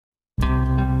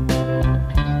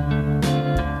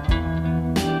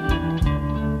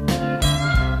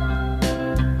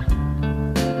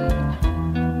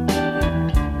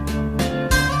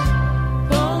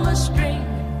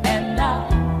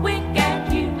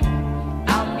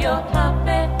your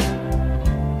puppet.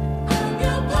 I'm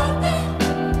your puppet.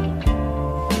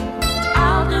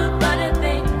 I'll do funny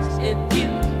things if you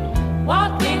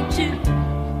want me to.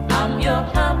 I'm your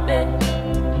puppet.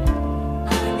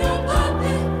 I'm your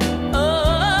puppet.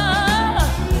 Oh,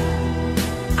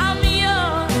 I'm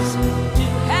yours to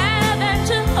have and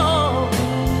to hold.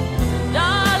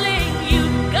 Darling,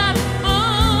 you've got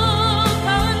full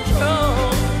control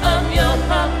of your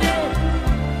puppet.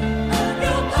 Of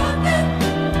your puppet.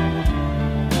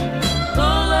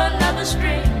 Pull another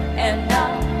string and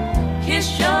I'll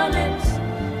kiss your lips.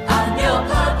 I'm your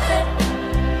puppet.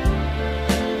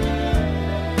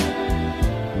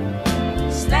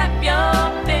 Snap your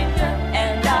finger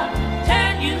and I'll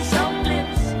turn you some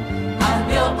blips. I'm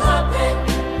your puppet.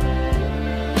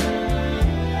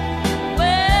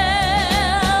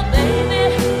 Well, baby,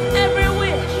 every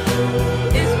wish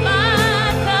is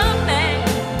my command.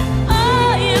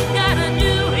 All you've gotta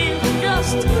do is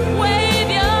just wave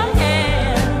your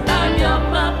hand. I'm your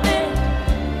puppet.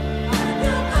 I'm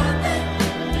your puppet.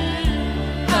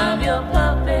 I'm your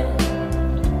puppet.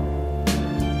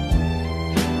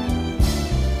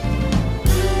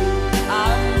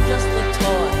 I'm just a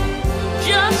toy,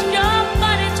 just your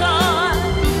funny toy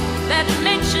that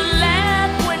makes you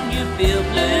laugh when you feel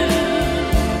blue.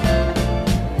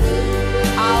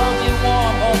 I'll be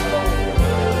warm or cold,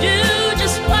 do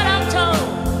just what I'm told.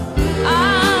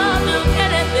 I'll do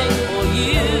anything for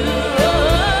you.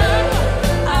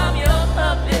 I'm your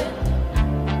puppet.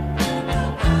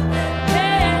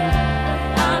 Hey,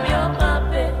 I'm your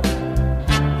puppet.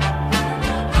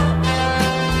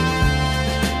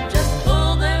 Just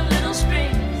pull them little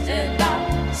strings and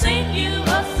I'll sing you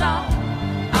a song.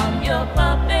 I'm your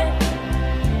puppet.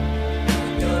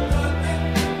 Your puppet.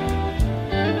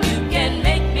 You can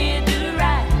make me do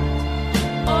right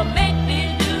or make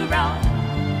me do wrong.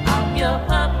 I'm your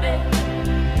puppet.